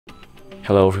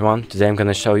Hello everyone, today I'm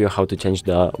gonna show you how to change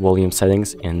the volume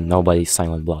settings in Nobodies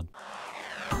Silent Blood.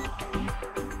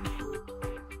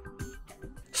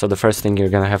 So the first thing you're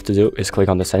gonna have to do is click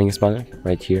on the settings button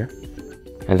right here,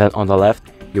 and then on the left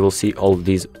you will see all of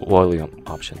these volume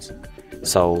options.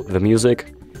 So the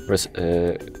music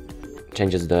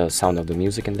changes the sound of the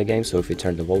music in the game, so if we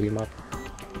turn the volume up,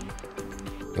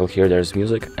 you'll hear there's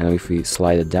music, and if we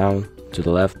slide it down to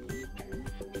the left,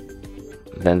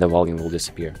 then the volume will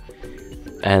disappear.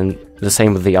 And the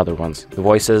same with the other ones. The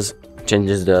voices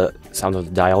changes the sound of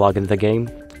the dialogue in the game,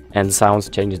 and sounds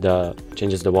changes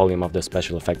the volume of the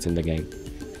special effects in the game.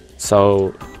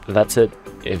 So that's it.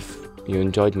 If you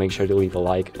enjoyed, make sure to leave a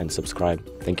like and subscribe.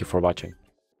 Thank you for watching.